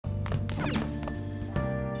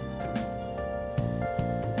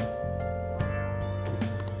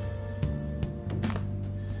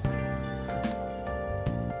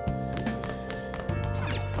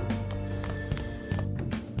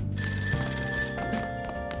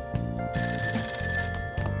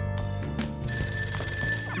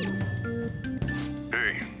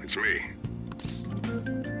it's me.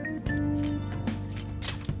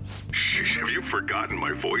 Sheesh, have you forgotten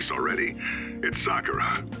my voice already? It's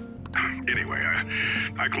Sakura. Anyway,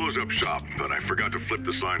 I closed up shop, but I forgot to flip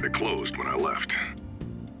the sign to closed when I left.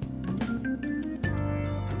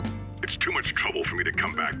 It's too much trouble for me to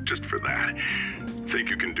come back just for that. Think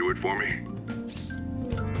you can do it for me?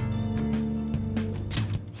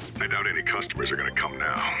 I doubt any customers are gonna come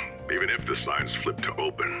now, even if the sign's flipped to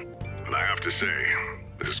open. But I have to say,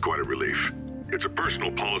 this is quite a relief. It's a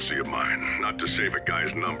personal policy of mine not to save a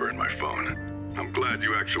guy's number in my phone. I'm glad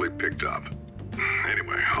you actually picked up.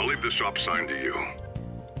 Anyway, I'll leave the shop sign to you.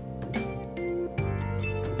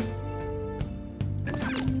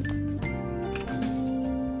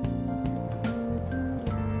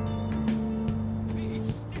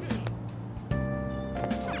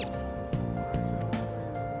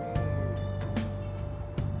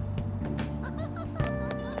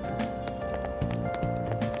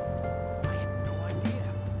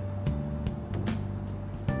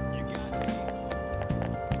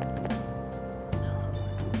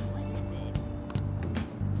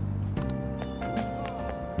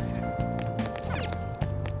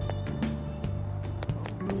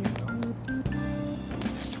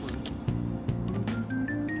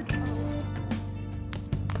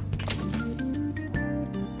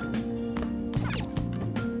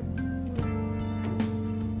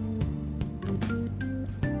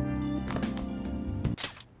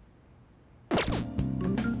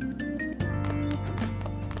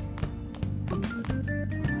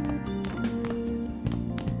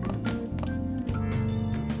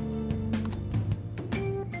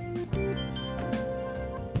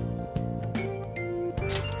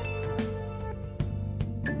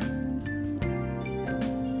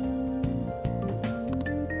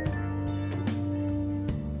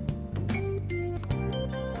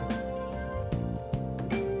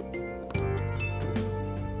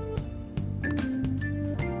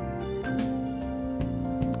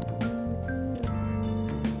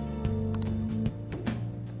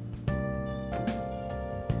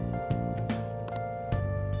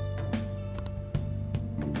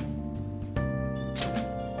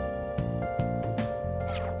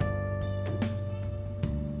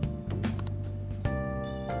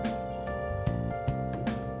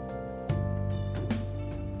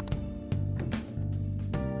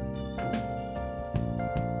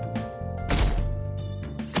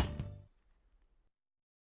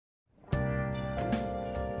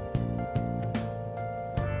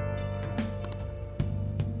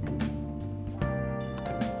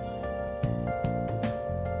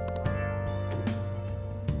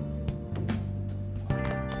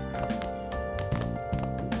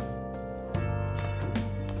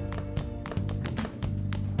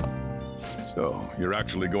 So, you're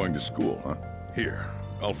actually going to school, huh? Here,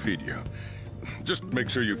 I'll feed you. Just make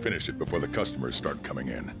sure you finish it before the customers start coming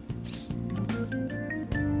in.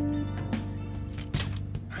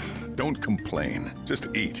 Don't complain, just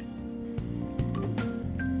eat.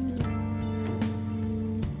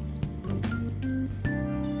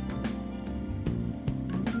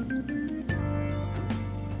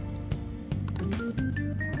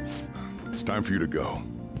 It's time for you to go.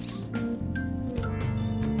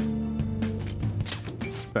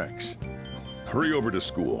 Thanks. Hurry over to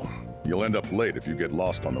school. You'll end up late if you get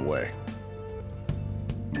lost on the way.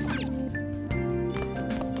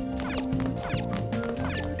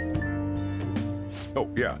 Oh,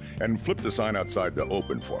 yeah, and flip the sign outside to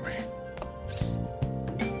open for me.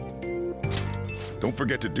 Don't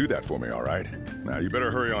forget to do that for me, all right? Now, you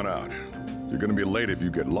better hurry on out. You're gonna be late if you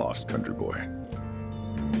get lost, country boy.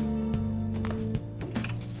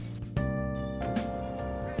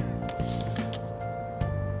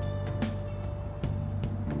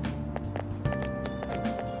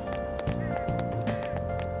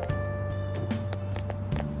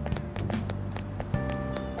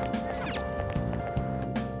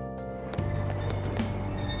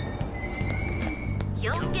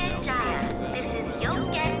 Yongen Jaya. This is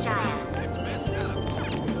Yongen Jaya. That's messed up.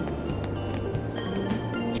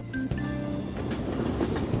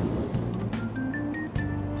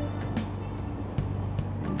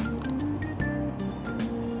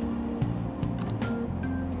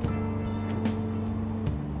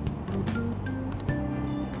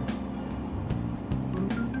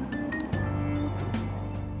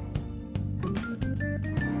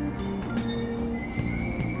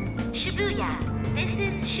 Shibuya. This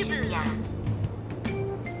is Shibuya.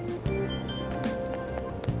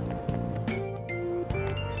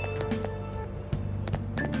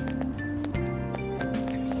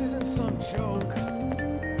 This isn't some joke.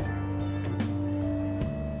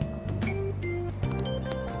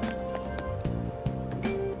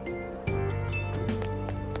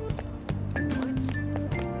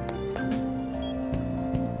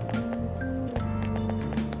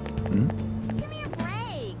 Give me a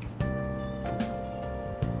break.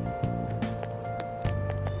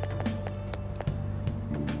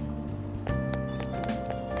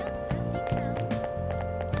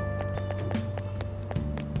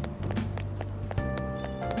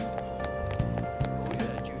 Oh yeah,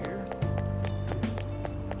 did you hear?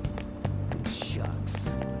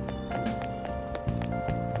 Shucks.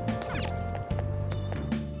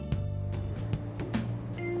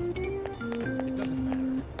 It doesn't matter.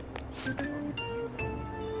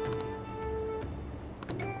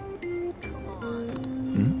 Come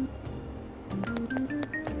on.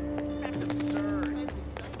 That's absurd. Kind of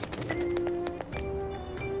exciting, isn't it?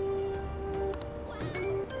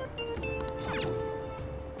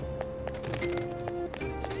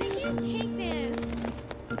 I can't take this.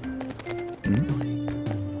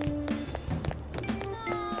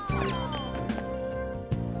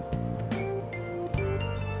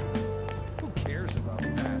 Who cares about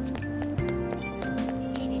that?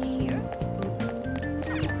 Hey, did you hear?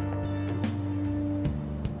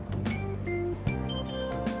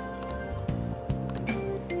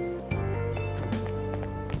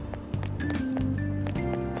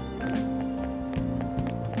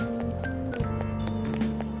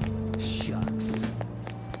 Shucks.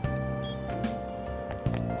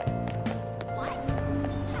 What?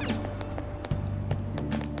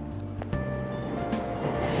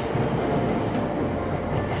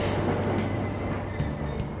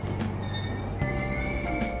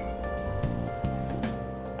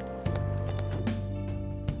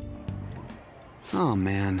 Oh,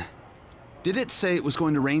 man. Did it say it was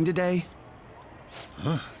going to rain today?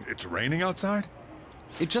 Huh? It's raining outside?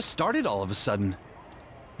 It just started all of a sudden.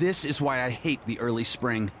 This is why I hate the early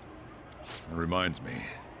spring. That reminds me.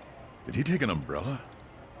 Did he take an umbrella?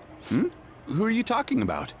 Who are you talking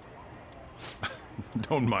about?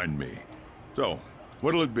 Don't mind me. So,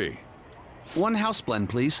 what'll it be? One house blend,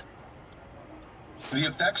 please. The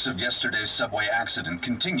effects of yesterday's subway accident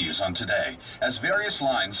continues on today, as various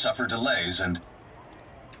lines suffer delays and...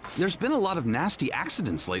 There's been a lot of nasty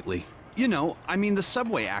accidents lately. You know, I mean the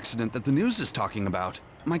subway accident that the news is talking about.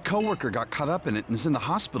 My coworker got caught up in it and is in the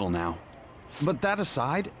hospital now. But that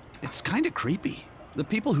aside, it's kind of creepy. The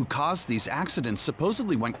people who caused these accidents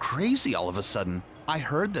supposedly went crazy all of a sudden. I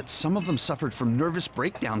heard that some of them suffered from nervous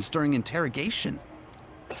breakdowns during interrogation.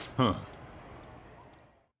 Huh.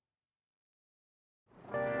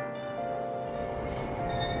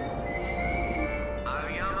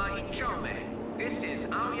 Aoyama Ichome. This is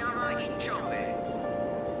Aoyama Ichome.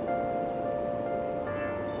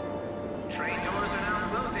 Train doors are now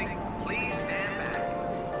closing. Please stand back.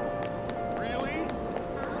 Really?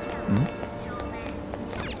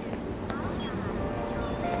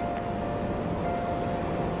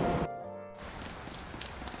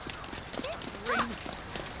 This sucks.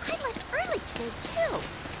 I left early today, too.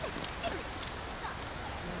 This seriously sucks.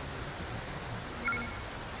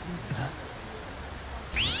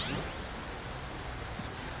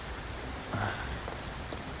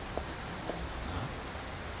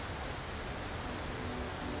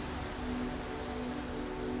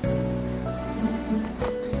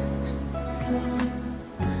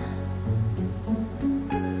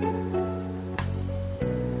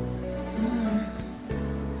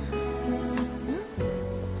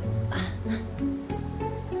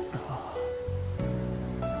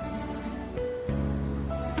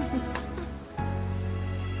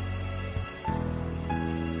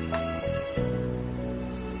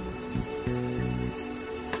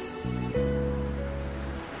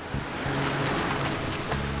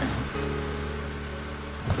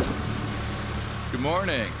 Good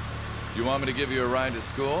morning. You want me to give you a ride to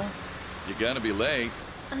school? You're gonna be late.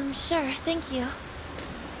 Sure, thank you.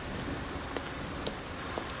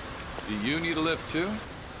 Do you need a lift too?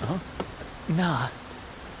 Nah.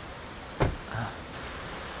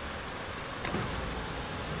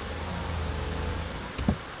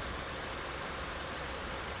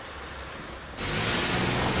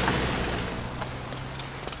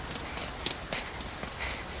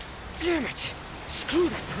 Damn it! Screw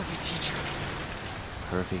that pervy teacher.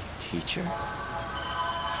 Pervy teacher?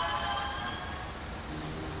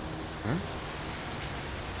 Huh?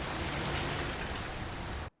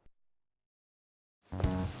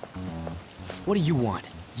 What do you want?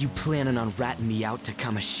 You planning on ratting me out to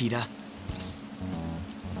Kamoshida?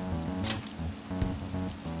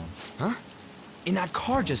 Huh? In that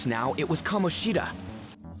car just now, it was Kamoshida.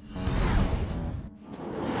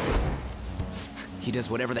 He does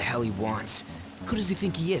whatever the hell he wants. Who does he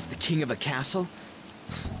think he is, the king of a castle?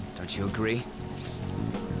 Don't you agree?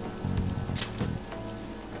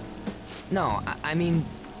 No, I mean...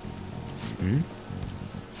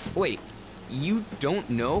 Wait, you don't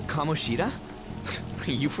know Kamoshida?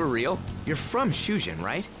 Are you for real? You're from Shujin,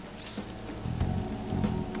 right?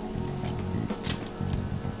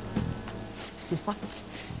 What?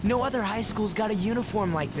 No other high school's got a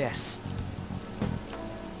uniform like this.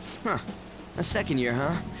 Huh. A second year,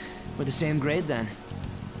 huh? We're the same grade then.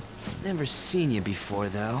 Never seen you before,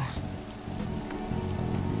 though.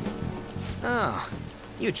 Oh,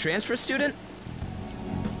 you a transfer student?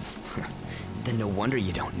 Then no wonder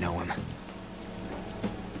you don't know him.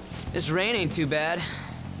 This rain ain't too bad.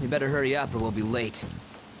 You better hurry up or we'll be late.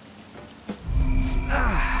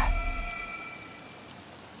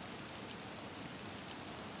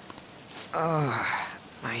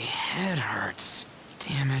 My head hurts.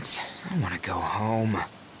 Damn it, I want to go home.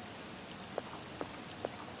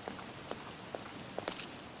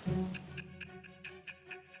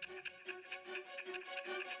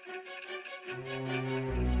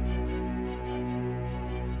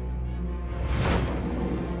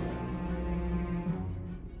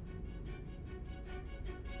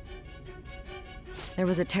 There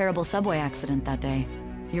was a terrible subway accident that day.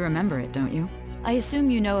 You remember it, don't you? I assume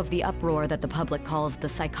you know of the uproar that the public calls the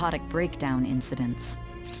psychotic breakdown incidents.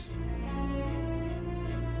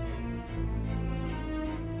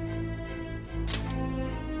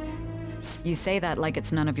 You say that like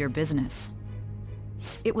it's none of your business.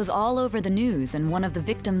 It was all over the news, and one of the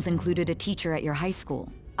victims included a teacher at your high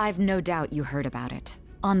school. I've no doubt you heard about it.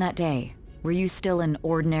 On that day, were you still an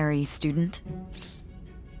ordinary student?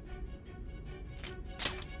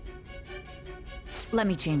 Let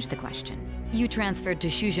me change the question. You transferred to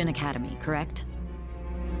Shujin Academy, correct?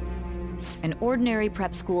 An ordinary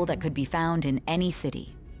prep school that could be found in any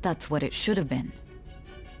city. That's what it should have been.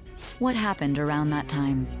 What happened around that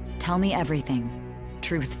time? Tell me everything,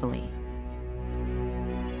 truthfully.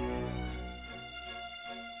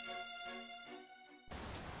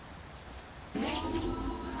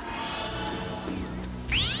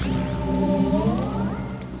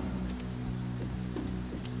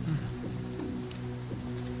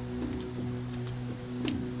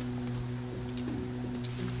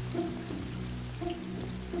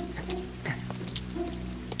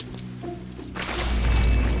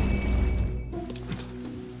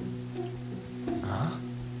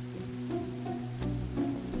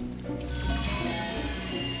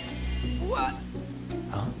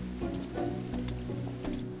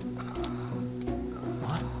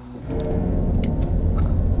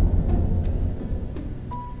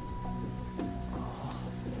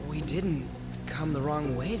 Didn't come the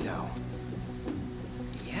wrong way, though.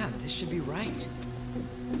 Yeah, this should be right.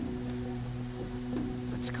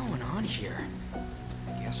 What's going on here?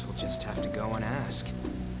 I guess we'll just have to go and ask.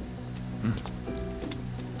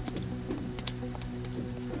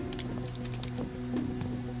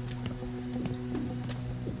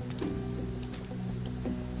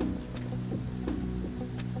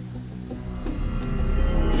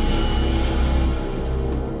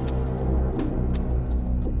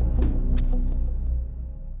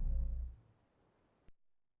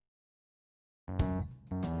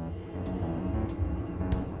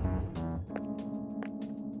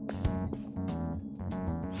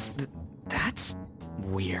 That's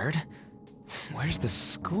weird. Where's the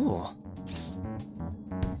school?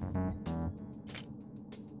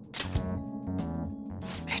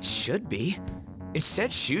 It should be. It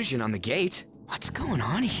said Shujin on the gate. What's going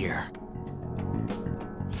on here?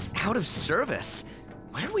 Out of service?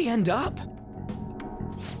 Where'd we end up?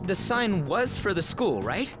 The sign was for the school,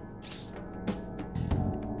 right?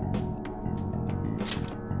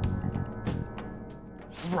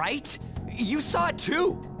 Right? You saw it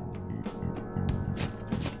too!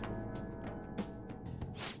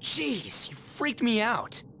 Jeez, you freaked me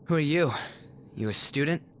out. Who are you? You a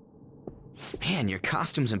student? Man, your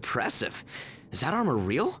costume's impressive. Is that armor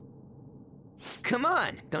real? Come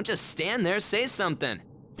on, don't just stand there, say something.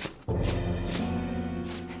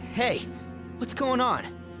 Hey, what's going on?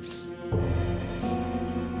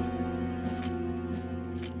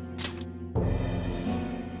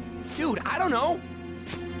 Dude, I don't know.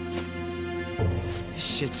 This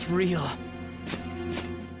shit's real.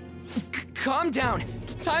 Calm down.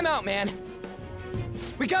 Time out, man.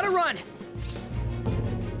 We gotta run.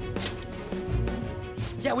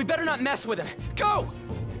 Yeah, we better not mess with him. Go!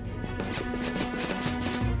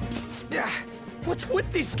 What's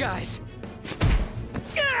with these guys?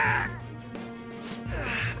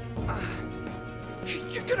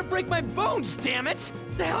 You're gonna break my bones, damn it!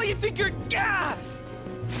 The hell you think you're...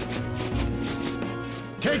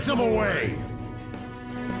 Take them away!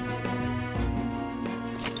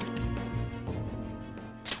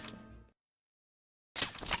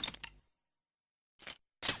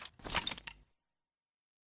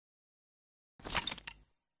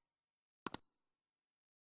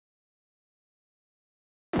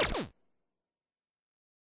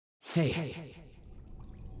 Hey.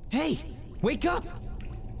 Hey! Wake up!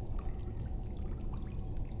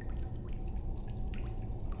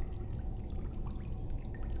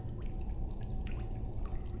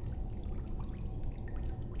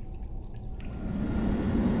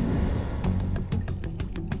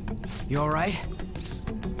 You alright?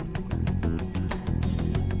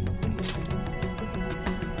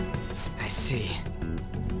 I see.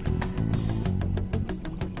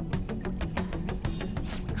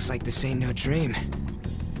 Looks like this ain't no dream.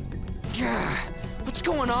 Gah, what's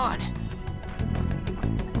going on?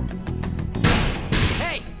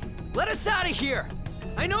 Hey! Let us out of here!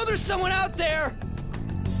 I know there's someone out there!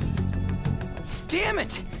 Damn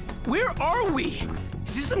it! Where are we?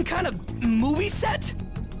 Is this some kind of movie set?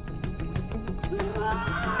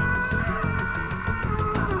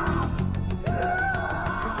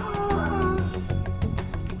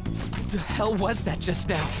 The hell was that just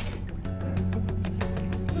now?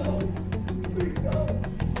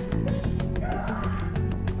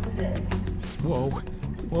 Whoa.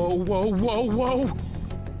 Whoa, whoa, whoa, whoa!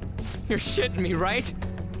 You're shitting me, right?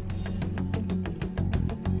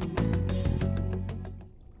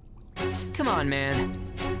 Come on, man.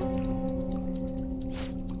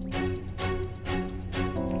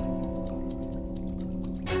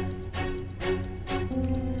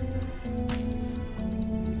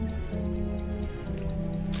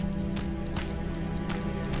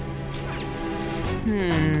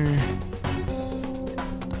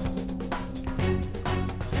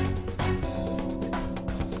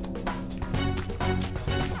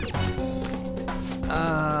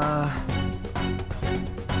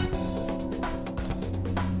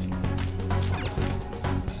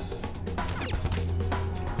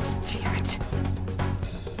 Damn it.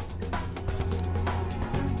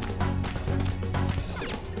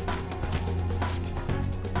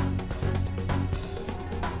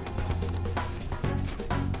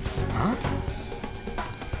 Huh?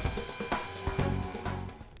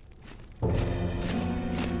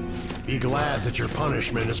 Be glad that your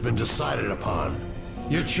punishment has been decided upon.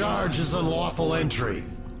 Your charge is unlawful entry.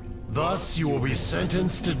 Thus, you will be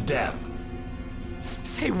sentenced to death.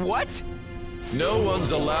 Say what? No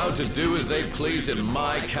one's allowed to do as they please in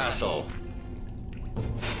my castle.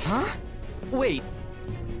 Huh? Wait,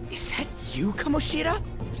 is that you, Kamoshida?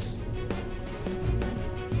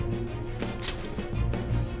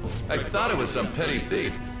 I thought it was some petty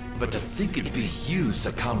thief, but to think it'd be you,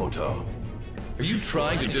 Sakamoto. Are you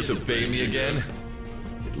trying to disobey me again?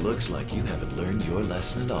 It looks like you haven't learned your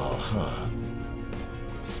lesson at all, huh?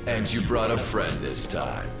 And you brought a friend this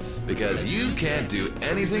time, because you can't do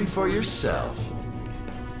anything for yourself.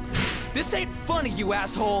 This ain't funny, you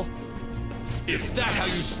asshole! Is that how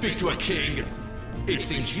you speak to a king? It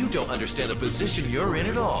seems you don't understand the position you're in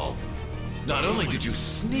at all. Not only did you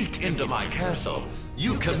sneak into my castle,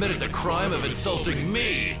 you committed the crime of insulting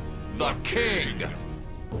me, the king!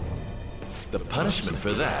 The punishment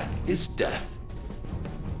for that is death.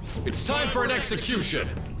 It's time for an execution!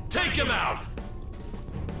 Take him out!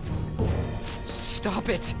 Stop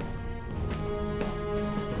it!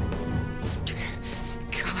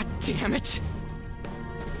 God damn it!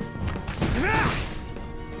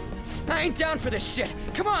 I ain't down for this shit!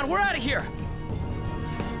 Come on, we're out of here!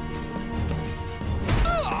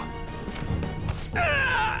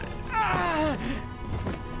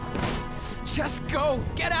 Just go!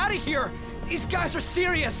 Get out of here! These guys are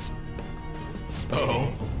serious!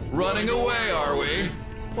 Oh, running away, are we?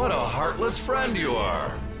 What a heartless friend you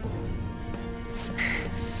are!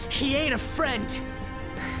 He ain't a friend!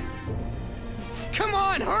 Come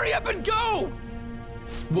on, hurry up and go!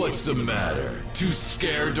 What's the matter? Too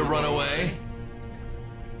scared to run away?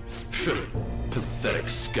 Pathetic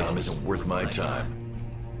scum isn't worth my time.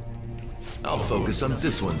 I'll focus on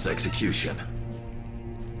this one's execution.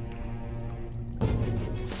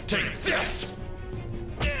 Take this!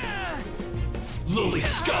 Lowly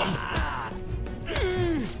scum!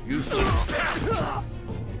 Useless pest!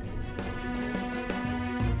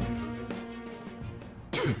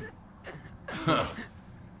 Huh.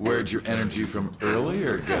 Where'd your energy from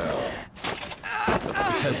earlier go? A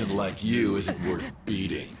peasant like you isn't worth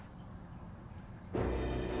beating.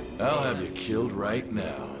 I'll have you killed right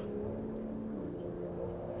now.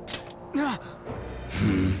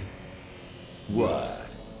 What?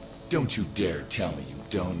 Don't you dare tell me you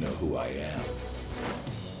don't know who I am.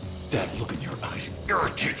 That look in your eyes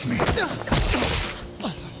irritates me.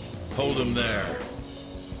 Hold him there.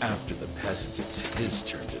 After the peasant, it's his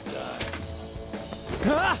turn to die.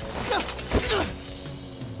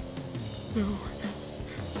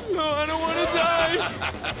 No, I don't want to die!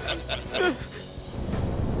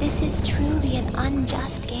 This is truly an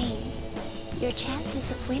unjust game. Your chances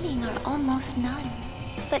of winning are almost none.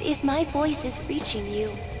 But if my voice is reaching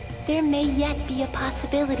you, there may yet be a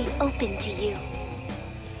possibility open to you.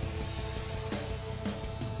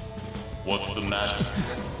 What's the matter?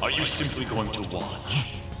 Are you simply going to watch?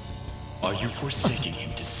 Are you forsaking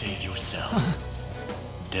him to save yourself?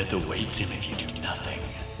 Death awaits him if you do nothing.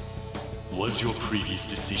 Was your previous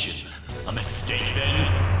decision a mistake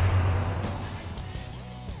then?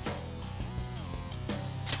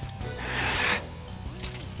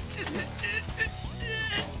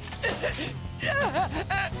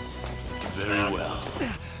 Very well.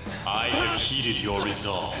 I have heeded your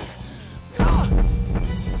resolve.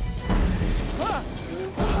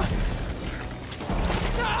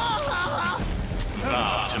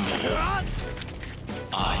 Vow to me.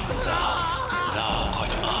 I vow, thou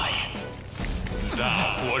art I.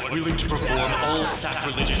 Thou who art willing to perform all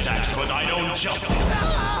sacrilegious acts for thine own justice.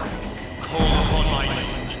 Call upon my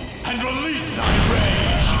name and release thy rage.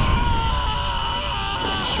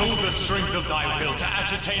 Show the strength of thy will to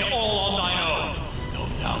ascertain all on thine own, though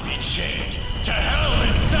thou be chained to hell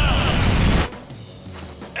itself.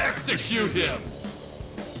 Execute him!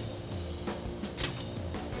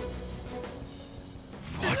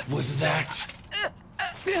 What was that?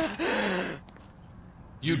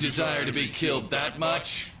 You desire to be killed that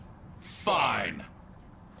much? Fine.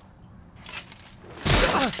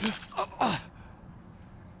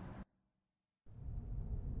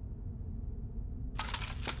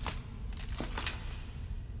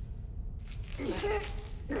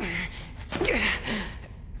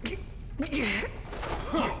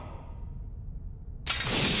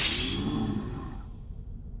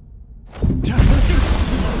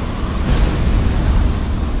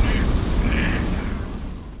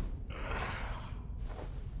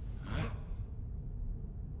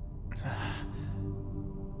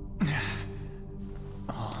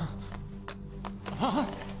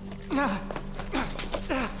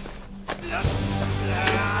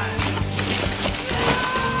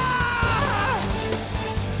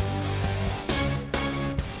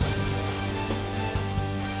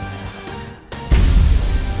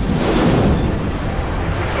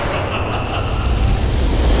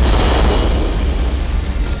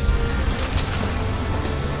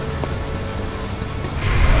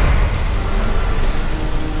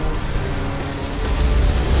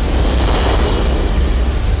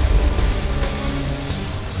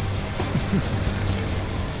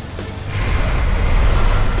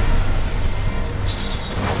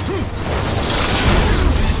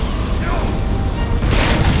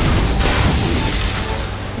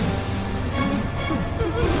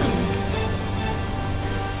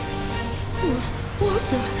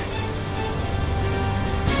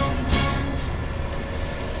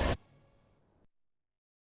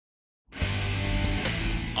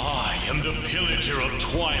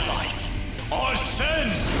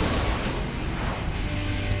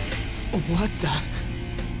 What the?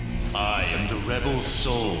 I am the rebel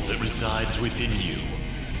soul that resides within you.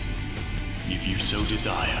 If you so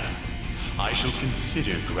desire, I shall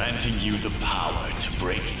consider granting you the power to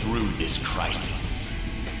break through this crisis.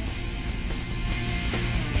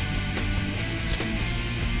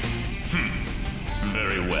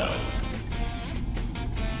 Very well.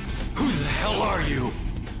 Who the hell are you?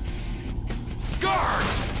 Guard!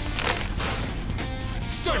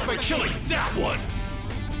 Start by killing that one!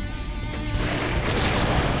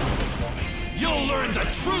 You'll learn the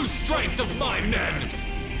true strength of my men!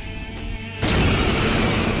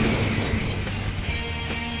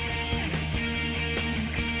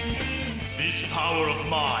 This power of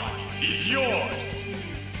mine is yours!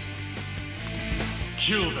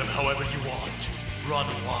 Kill them however you want. Run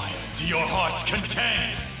wild to your heart's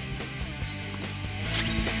content!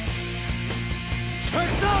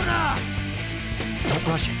 Persona! Don't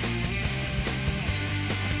rush it.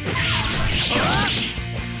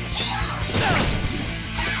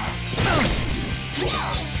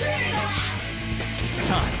 It's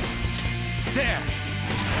time. There!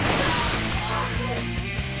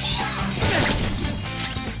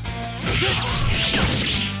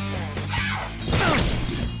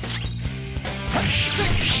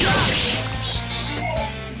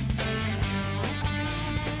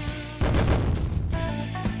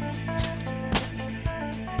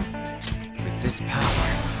 With this power...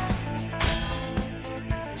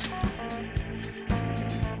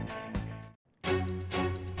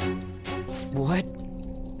 What?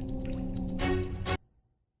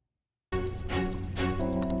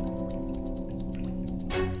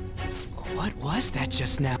 What was that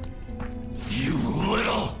just now? You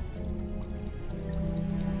little...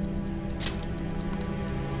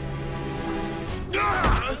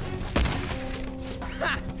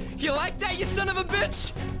 you son of a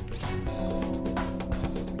bitch!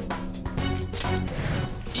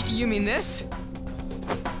 You mean this?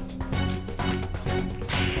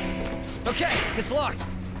 Okay, it's locked.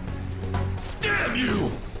 Damn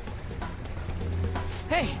you!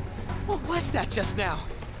 Hey, what was that just now?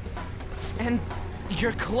 And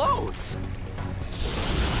your clothes?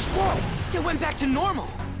 Whoa, it went back to normal.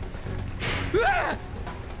 Ah!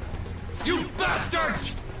 You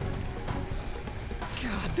bastards!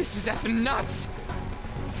 God, this is effing nuts.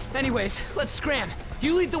 Anyways, let's scram.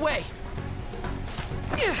 You lead the way.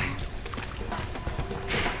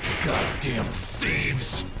 Goddamn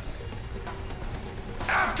thieves!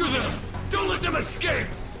 After them! Don't let them escape!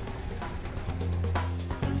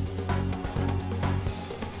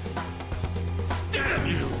 Damn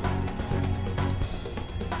you!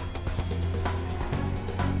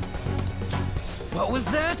 What was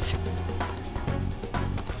that?